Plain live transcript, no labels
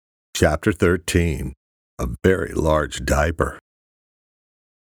Chapter 13. A Very Large Diaper.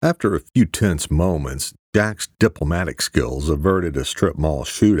 After a few tense moments, Jack's diplomatic skills averted a strip mall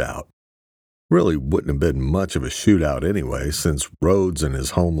shootout. Really wouldn't have been much of a shootout anyway, since Rhodes and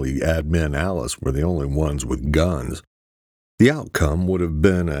his homely admin Alice were the only ones with guns. The outcome would have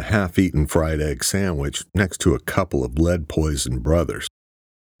been a half-eaten fried egg sandwich next to a couple of lead-poisoned brothers.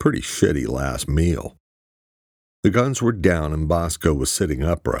 Pretty shitty last meal. The guns were down and Bosco was sitting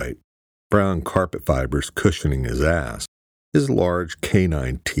upright, brown carpet fibers cushioning his ass, his large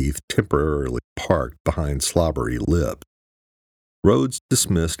canine teeth temporarily parked behind slobbery lips. Rhodes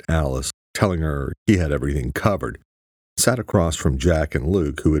dismissed Alice, telling her he had everything covered, sat across from Jack and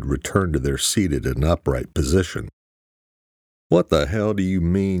Luke, who had returned to their seated and upright position. "What the hell do you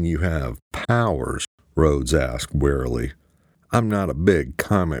mean you have powers?" Rhodes asked wearily. "I'm not a big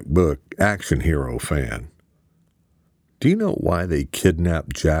comic book action hero fan." "Do you know why they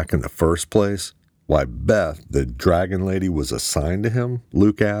kidnapped Jack in the first place? Why Beth, the dragon lady, was assigned to him?"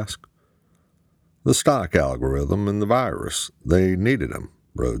 Luke asked. "The stock algorithm and the virus. They needed him,"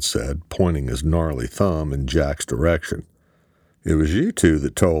 Rhodes said, pointing his gnarly thumb in Jack's direction. "It was you two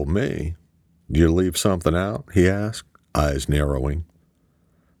that told me. Did you leave something out?" he asked, eyes narrowing.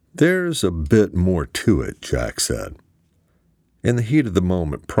 "There's a bit more to it," Jack said. In the heat of the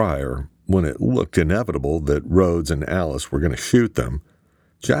moment prior, when it looked inevitable that Rhodes and Alice were going to shoot them,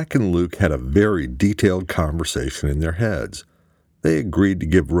 Jack and Luke had a very detailed conversation in their heads. They agreed to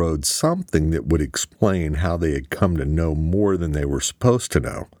give Rhodes something that would explain how they had come to know more than they were supposed to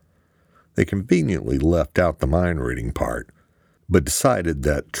know. They conveniently left out the mind-reading part, but decided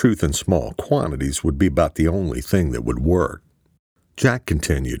that truth in small quantities would be about the only thing that would work. Jack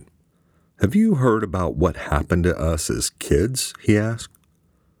continued. "Have you heard about what happened to us as kids?" he asked.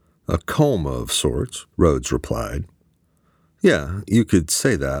 "A coma of sorts," Rhodes replied. "Yeah, you could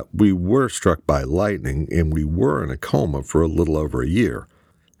say that. We were struck by lightning, and we were in a coma for a little over a year,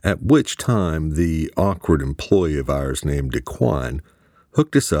 at which time the awkward employee of ours named DeQuan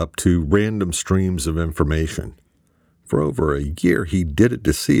hooked us up to random streams of information. For over a year, he did it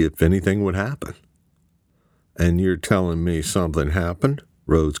to see if anything would happen." "And you're telling me something happened?"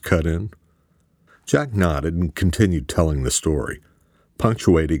 Rhodes cut in. Jack nodded and continued telling the story,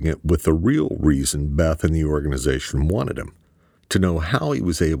 punctuating it with the real reason Beth and the organization wanted him, to know how he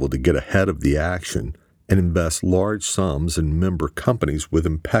was able to get ahead of the action and invest large sums in member companies with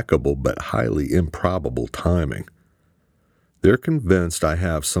impeccable but highly improbable timing. "They're convinced I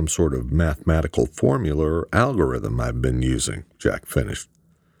have some sort of mathematical formula or algorithm I've been using," Jack finished.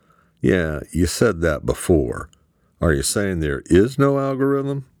 "Yeah, you said that before. Are you saying there is no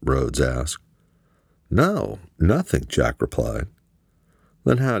algorithm?" Rhodes asked. "No, nothing," Jack replied.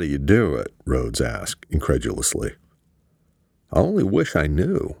 "Then how do you do it?" Rhodes asked, incredulously. "I only wish I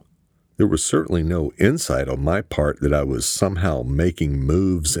knew. There was certainly no insight on my part that I was somehow making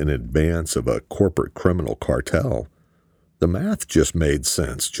moves in advance of a corporate criminal cartel. The math just made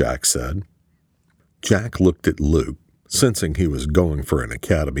sense," Jack said. Jack looked at Luke, sensing he was going for an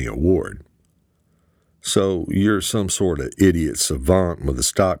Academy Award. "So you're some sort of idiot savant with the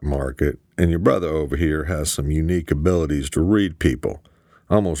stock market, and your brother over here has some unique abilities to read people,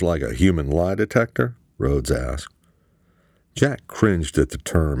 almost like a human lie detector?" Rhodes asked. Jack cringed at the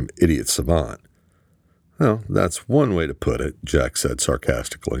term idiot savant. "Well, that's one way to put it," Jack said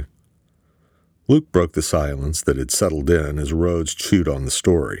sarcastically. Luke broke the silence that had settled in as Rhodes chewed on the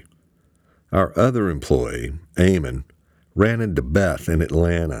story. "Our other employee, Eamon, ran into Beth in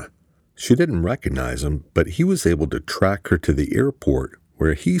Atlanta. She didn't recognize him, but he was able to track her to the airport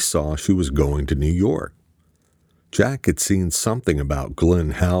where he saw she was going to New York. Jack had seen something about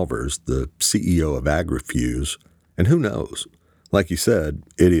Glenn Halvers, the CEO of AgriFuse, and who knows, like you said,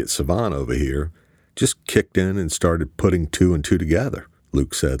 idiot savant over here, just kicked in and started putting two and two together,"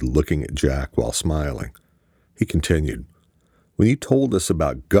 Luke said, looking at Jack while smiling. He continued, "When you told us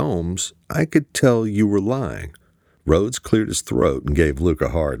about Gomes, I could tell you were lying." Rhodes cleared his throat and gave Luke a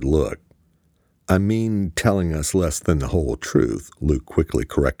hard look. "I mean telling us less than the whole truth," Luke quickly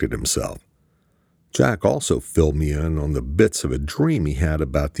corrected himself. "Jack also filled me in on the bits of a dream he had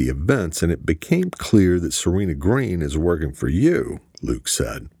about the events, and it became clear that Serena Green is working for you," Luke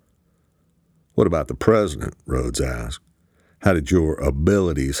said. "What about the president?" Rhodes asked. "How did your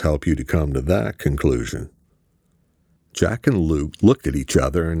abilities help you to come to that conclusion?" Jack and Luke looked at each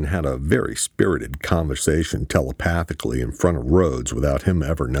other and had a very spirited conversation telepathically in front of Rhodes without him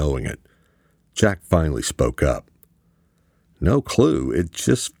ever knowing it. Jack finally spoke up. "No clue. It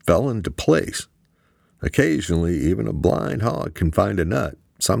just fell into place. Occasionally, even a blind hog can find a nut.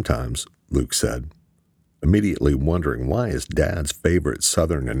 Sometimes," Luke said. immediately wondering why his dad's favorite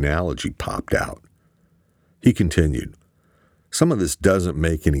Southern analogy popped out. He continued, "Some of this doesn't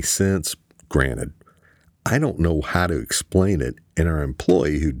make any sense, granted. I don't know how to explain it, and our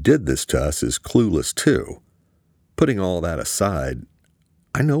employee who did this to us is clueless too. Putting all that aside,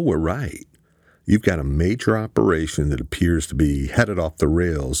 I know we're right. You've got a major operation that appears to be headed off the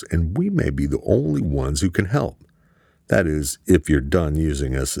rails, and we may be the only ones who can help. That is, if you're done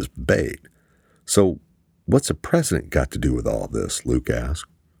using us as bait. So, what's the president got to do with all this?" Luke asked.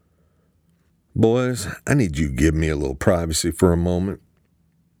 "Boys, I need you to give me a little privacy for a moment."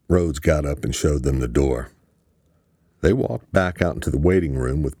 Rhodes got up and showed them the door. They walked back out into the waiting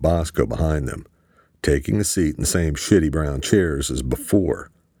room with Bosco behind them, taking a seat in the same shitty brown chairs as before.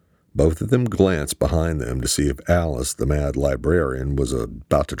 Both of them glanced behind them to see if Alice, the mad librarian, was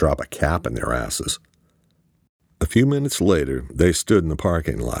about to drop a cap in their asses. A few minutes later, they stood in the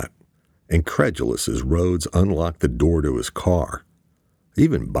parking lot, incredulous as Rhodes unlocked the door to his car.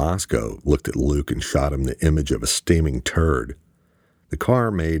 Even Bosco looked at Luke and shot him the image of a steaming turd. The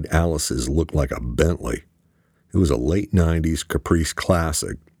car made Alice's look like a Bentley. It was a late 90s Caprice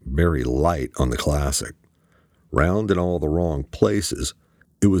Classic, very light on the classic. Round in all the wrong places,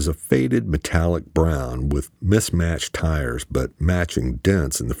 it was a faded metallic brown with mismatched tires but matching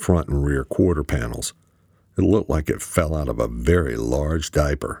dents in the front and rear quarter panels. It looked like it fell out of a very large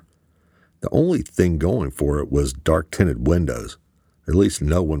diaper. The only thing going for it was dark-tinted windows. At least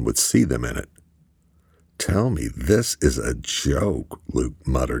no one would see them in it. "Tell me this is a joke," Luke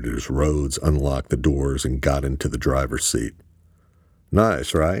muttered as Rhodes unlocked the doors and got into the driver's seat.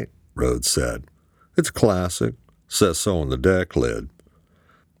 "Nice, right?" Rhodes said. "It's classic. Says so on the deck lid."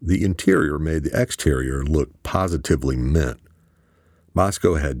 The interior made the exterior look positively mint.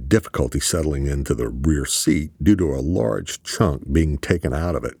 Bosco had difficulty settling into the rear seat due to a large chunk being taken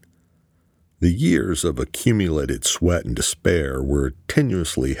out of it. The years of accumulated sweat and despair were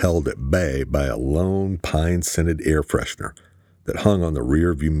tenuously held at bay by a lone pine-scented air freshener that hung on the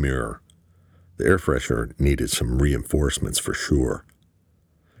rearview mirror. The air freshener needed some reinforcements for sure.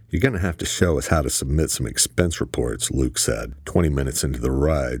 "You're going to have to show us how to submit some expense reports," Luke said, 20 minutes into the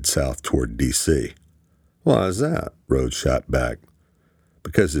ride south toward D.C. "Why is that?" Rhodes shot back.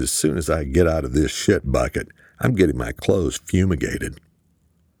 "Because as soon as I get out of this shit bucket, I'm getting my clothes fumigated."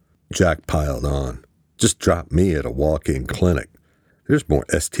 Jack piled on. "Just drop me at a walk-in clinic. There's more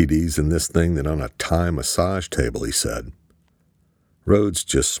STDs in this thing than on a Thai massage table," he said. Rhodes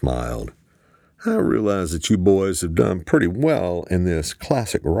just smiled. "I realize that you boys have done pretty well, and this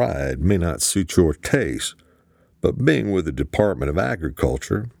classic ride may not suit your taste, but being with the Department of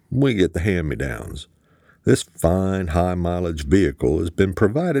Agriculture, we get the hand-me-downs. This fine, high-mileage vehicle has been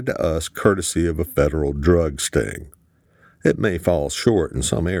provided to us courtesy of a federal drug sting. It may fall short in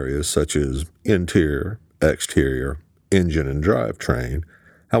some areas such as interior, exterior, engine and drivetrain.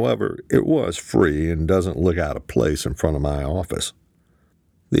 However, it was free and doesn't look out of place in front of my office.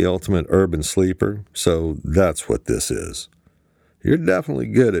 The ultimate urban sleeper, so that's what this is. You're definitely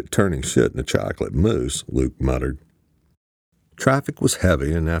good at turning shit into chocolate mousse," Luke muttered. Traffic was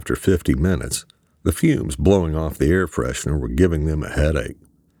heavy, and after 50 minutes, the fumes blowing off the air freshener were giving them a headache.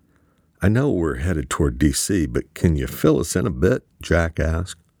 "I know we're headed toward D.C., but can you fill us in a bit?" Jack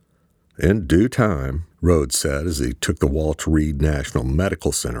asked. "In due time," Rhodes said as he took the Walter Reed National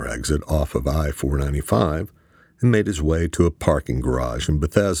Medical Center exit off of I-495 and made his way to a parking garage in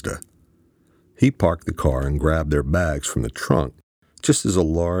Bethesda. He parked the car and grabbed their bags from the trunk just as a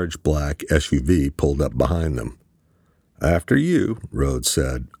large black SUV pulled up behind them. "After you," Rhodes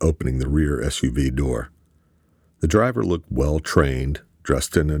said, opening the rear SUV door. The driver looked well-trained,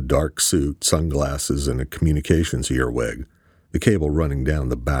 dressed in a dark suit, sunglasses, and a communications earwig, the cable running down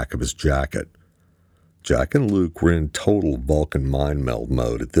the back of his jacket. Jack and Luke were in total Vulcan mind meld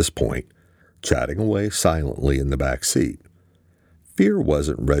mode at this point, chatting away silently in the back seat. Fear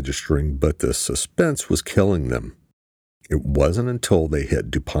wasn't registering, but the suspense was killing them. It wasn't until they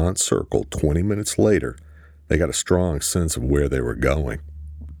hit DuPont Circle 20 minutes later they got a strong sense of where they were going.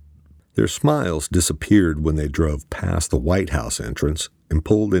 Their smiles disappeared when they drove past the White House entrance and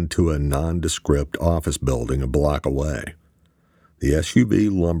pulled into a nondescript office building a block away. The SUV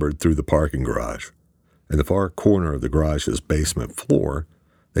lumbered through the parking garage. In the far corner of the garage's basement floor,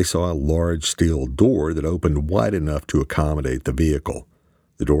 they saw a large steel door that opened wide enough to accommodate the vehicle.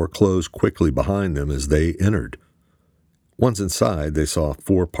 The door closed quickly behind them as they entered. Once inside, they saw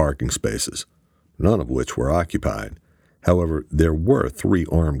 4 parking spaces, none of which were occupied. However, there were 3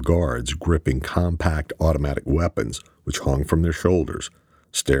 armed guards gripping compact automatic weapons which hung from their shoulders,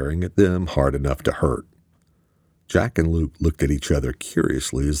 staring at them hard enough to hurt. Jack and Luke looked at each other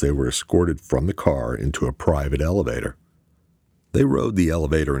curiously as they were escorted from the car into a private elevator. They rode the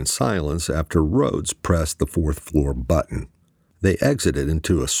elevator in silence after Rhodes pressed the fourth-floor button. They exited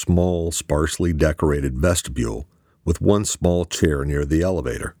into a small, sparsely decorated vestibule with one small chair near the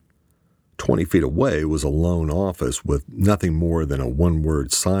elevator. 20 feet away was a lone office with nothing more than a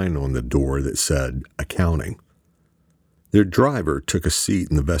one-word sign on the door that said, "Accounting." Their driver took a seat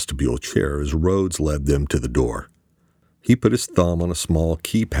in the vestibule chair as Rhodes led them to the door. He put his thumb on a small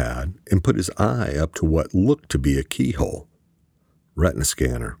keypad and put his eye up to what looked to be a keyhole. "Retina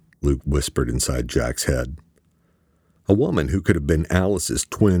scanner," Luke whispered inside Jack's head. A woman who could have been Alice's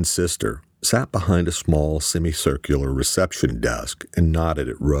twin sister sat behind a small semicircular reception desk and nodded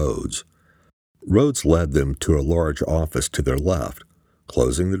at Rhodes. Rhodes led them to a large office to their left,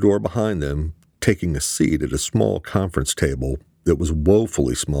 closing the door behind them, taking a seat at a small conference table that was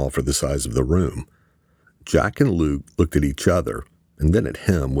woefully small for the size of the room. Jack and Luke looked at each other and then at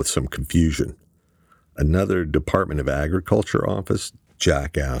him with some confusion. "Another Department of Agriculture office?"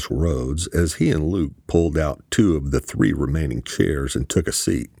 Jack asked Rhodes as he and Luke pulled out 2 of the 3 remaining chairs and took a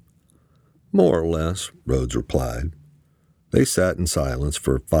seat. "More or less," Rhodes replied. They sat in silence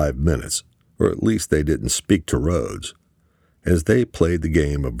for 5 minutes, or at least they didn't speak to Rhodes. As they played the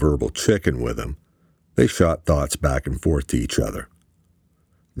game of verbal chicken with him, they shot thoughts back and forth to each other.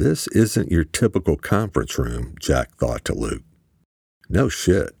 "This isn't your typical conference room," Jack thought to Luke. "No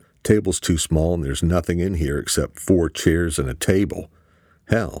shit. Table's too small and there's nothing in here except 4 chairs and a table.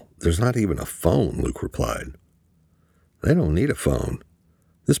 Hell, there's not even a phone," Luke replied. "They don't need a phone.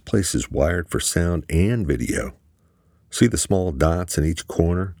 This place is wired for sound and video. See the small dots in each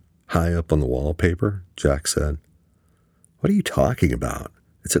corner, high up on the wallpaper?" Jack said. "What are you talking about?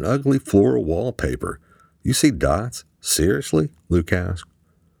 It's an ugly floral wallpaper. You see dots? Seriously?" Luke asked.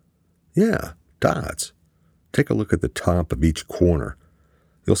 "Yeah, dots. Take a look at the top of each corner.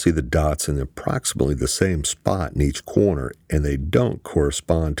 You'll see the dots in approximately the same spot in each corner, and they don't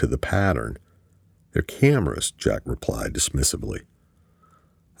correspond to the pattern." "They're cameras," Jack replied dismissively.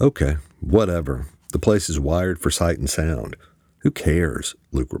 "Okay, whatever. The place is wired for sight and sound. Who cares?"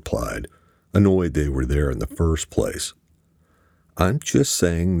 Luke replied, annoyed they were there in the first place. "I'm just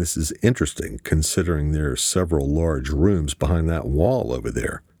saying this is interesting, considering there are several large rooms behind that wall over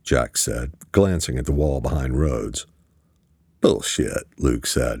there," Jack said, glancing at the wall behind Rhodes. "Bullshit," Luke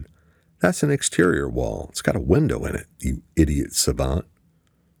said. "That's an exterior wall. It's got a window in it, you idiot savant."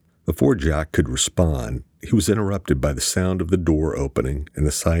 Before Jack could respond, he was interrupted by the sound of the door opening and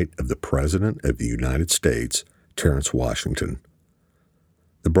the sight of the President of the United States, Terrence Washington.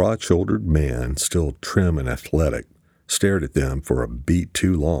 The broad-shouldered man, still trim and athletic, stared at them for a beat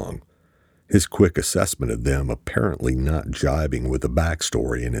too long, his quick assessment of them apparently not jibing with the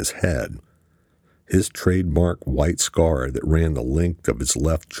backstory in his head. His trademark white scar that ran the length of his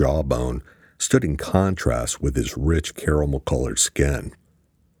left jawbone stood in contrast with his rich caramel-colored skin.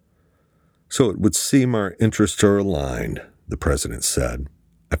 "So it would seem our interests are aligned," the president said,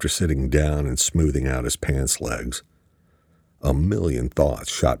 after sitting down and smoothing out his pants legs. A million thoughts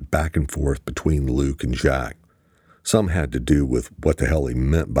shot back and forth between Luke and Jack. Some had to do with what the hell he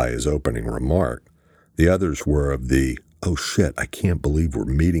meant by his opening remark. The others were of the, "oh shit, I can't believe we're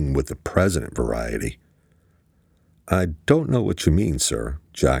meeting with the president" variety. "I don't know what you mean, sir,"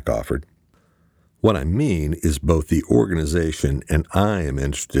 Jack offered. "What I mean is both the organization and I am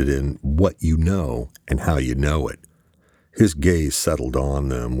interested in what you know and how you know it." His gaze settled on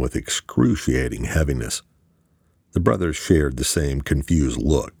them with excruciating heaviness. The brothers shared the same confused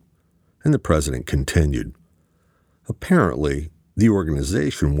look, and the president continued. "Apparently, the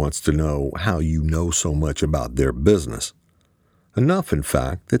organization wants to know how you know so much about their business. Enough, in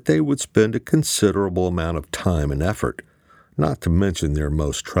fact, that they would spend a considerable amount of time and effort, not to mention their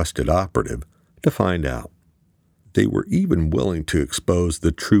most trusted operative, to find out. They were even willing to expose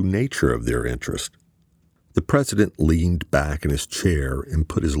the true nature of their interest." The president leaned back in his chair and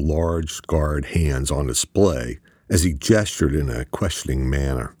put his large, scarred hands on display as he gestured in a questioning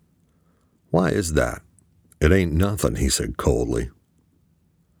manner. "Why is that?" "It ain't nothing," he said coldly.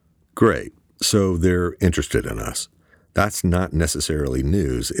 "Great. So they're interested in us. That's not necessarily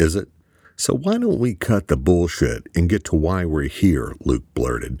news, is it? So why don't we cut the bullshit and get to why we're here," Luke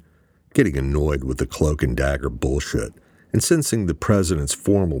blurted, getting annoyed with the cloak and dagger bullshit and sensing the president's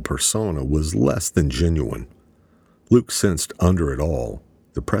formal persona was less than genuine. Luke sensed under it all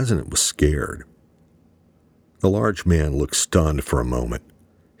the president was scared. The large man looked stunned for a moment.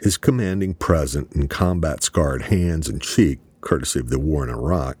 His commanding presence and combat-scarred hands and cheek, courtesy of the war in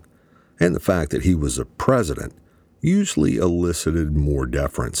Iraq, and the fact that he was a president, usually elicited more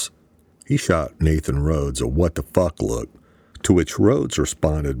deference. He shot Nathan Rhodes a what the fuck look, to which Rhodes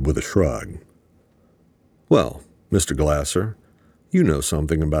responded with a shrug. Well, Mr. Glasser, you know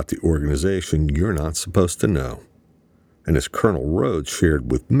something about the organization you're not supposed to know. And as Colonel Rhodes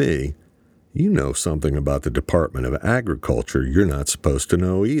shared with me, you know something about the Department of Agriculture you're not supposed to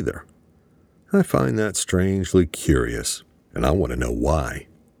know either. I find that strangely curious, and I want to know why.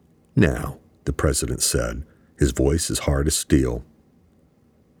 Now, the president said, his voice as hard as steel.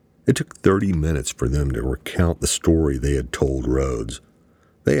 It took 30 minutes for them to recount the story they had told Rhodes.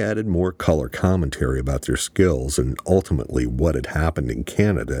 They added more color commentary about their skills and ultimately what had happened in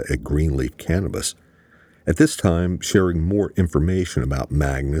Canada at Greenleaf Cannabis, at this time sharing more information about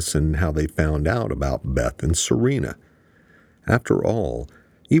Magnus and how they found out about Beth and Serena. After all,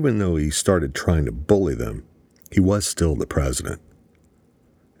 even though he started trying to bully them, he was still the president.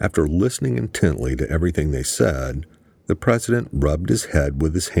 After listening intently to everything they said, the president rubbed his head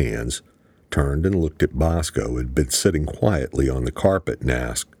with his hands, turned and looked at Bosco, who had been sitting quietly on the carpet, and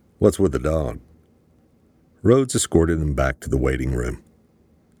asked, "What's with the dog?" Rhodes escorted him back to the waiting room.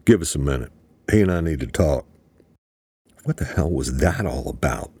 "Give us a minute. He and I need to talk." What the hell was that all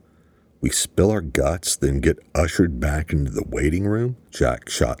about? We spill our guts, then get ushered back into the waiting room? Jack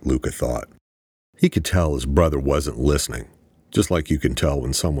shot Luke a thought. He could tell his brother wasn't listening, just like you can tell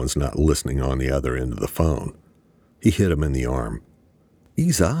when someone's not listening on the other end of the phone. He hit him in the arm.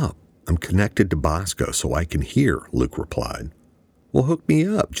 "Ease up. I'm connected to Bosco so I can hear," Luke replied. "Well, hook me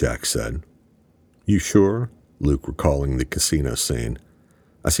up," Jack said. "You sure?" Luke, recalling the casino scene.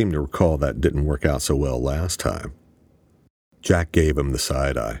 "I seem to recall that didn't work out so well last time." Jack gave him the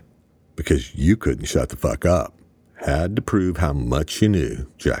side eye. "Because you couldn't shut the fuck up. Had to prove how much you knew,"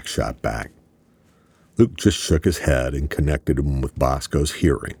 Jack shot back. Luke just shook his head and connected him with Bosco's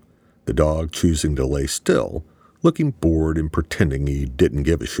hearing, the dog choosing to lay still, looking bored and pretending he didn't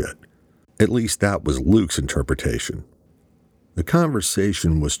give a shit. At least that was Luke's interpretation. The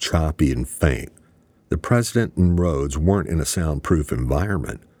conversation was choppy and faint. The president and Rhodes weren't in a soundproof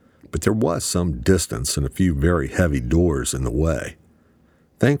environment, but there was some distance and a few very heavy doors in the way.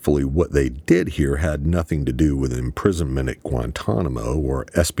 Thankfully, what they did hear had nothing to do with imprisonment at Guantanamo or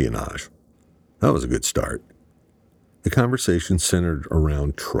espionage. That was a good start. The conversation centered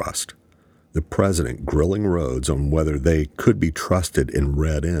around trust. The president grilling Rhodes on whether they could be trusted and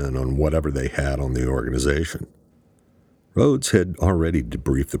read in on whatever they had on the organization. Rhodes had already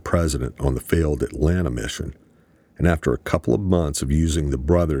debriefed the president on the failed Atlanta mission, and after a couple of months of using the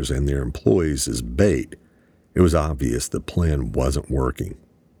brothers and their employees as bait, it was obvious the plan wasn't working.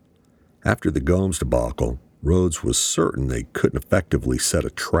 After the Gomes debacle, Rhodes was certain they couldn't effectively set a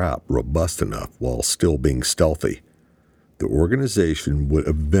trap robust enough while still being stealthy. The organization would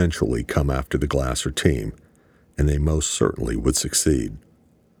eventually come after the Glasser team, and they most certainly would succeed.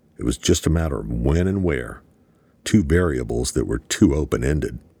 It was just a matter of when and where, two variables that were too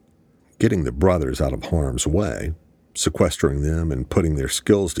open-ended. Getting the brothers out of harm's way, sequestering them and putting their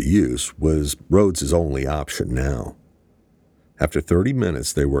skills to use was Rhodes' only option now. After 30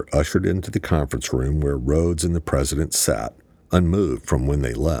 minutes, they were ushered into the conference room where Rhodes and the president sat, unmoved from when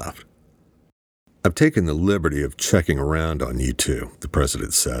they left. "I've taken the liberty of checking around on you two," the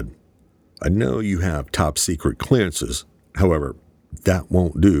president said. "I know you have top-secret clearances. However, that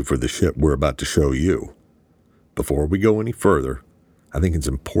won't do for the shit we're about to show you. Before we go any further, I think it's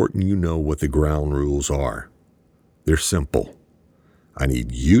important you know what the ground rules are. They're simple. I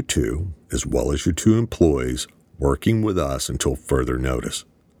need you two, as well as your two employees, working with us until further notice."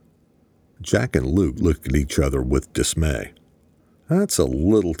 Jack and Luke looked at each other with dismay. "That's a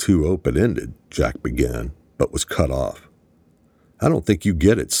little too open-ended," Jack began, but was cut off. "I don't think you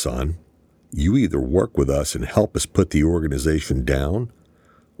get it, son. You either work with us and help us put the organization down,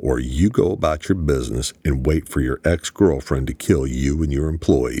 or you go about your business and wait for your ex-girlfriend to kill you and your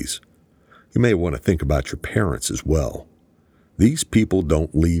employees. You may want to think about your parents as well. These people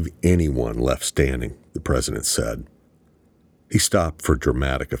don't leave anyone left standing," the president said. He stopped for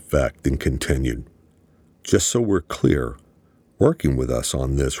dramatic effect and continued. "Just so we're clear, working with us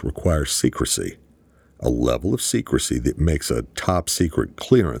on this requires secrecy, a level of secrecy that makes a top-secret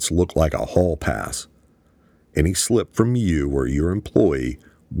clearance look like a hall pass. Any slip from you or your employee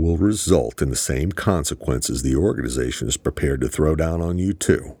will result in the same consequences the organization is prepared to throw down on you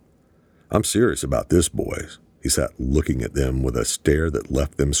too. I'm serious about this, boys." He sat looking at them with a stare that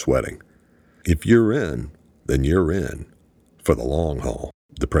left them sweating. "If you're in, then you're in. For the long haul,"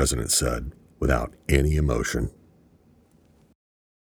 the president said, without any emotion.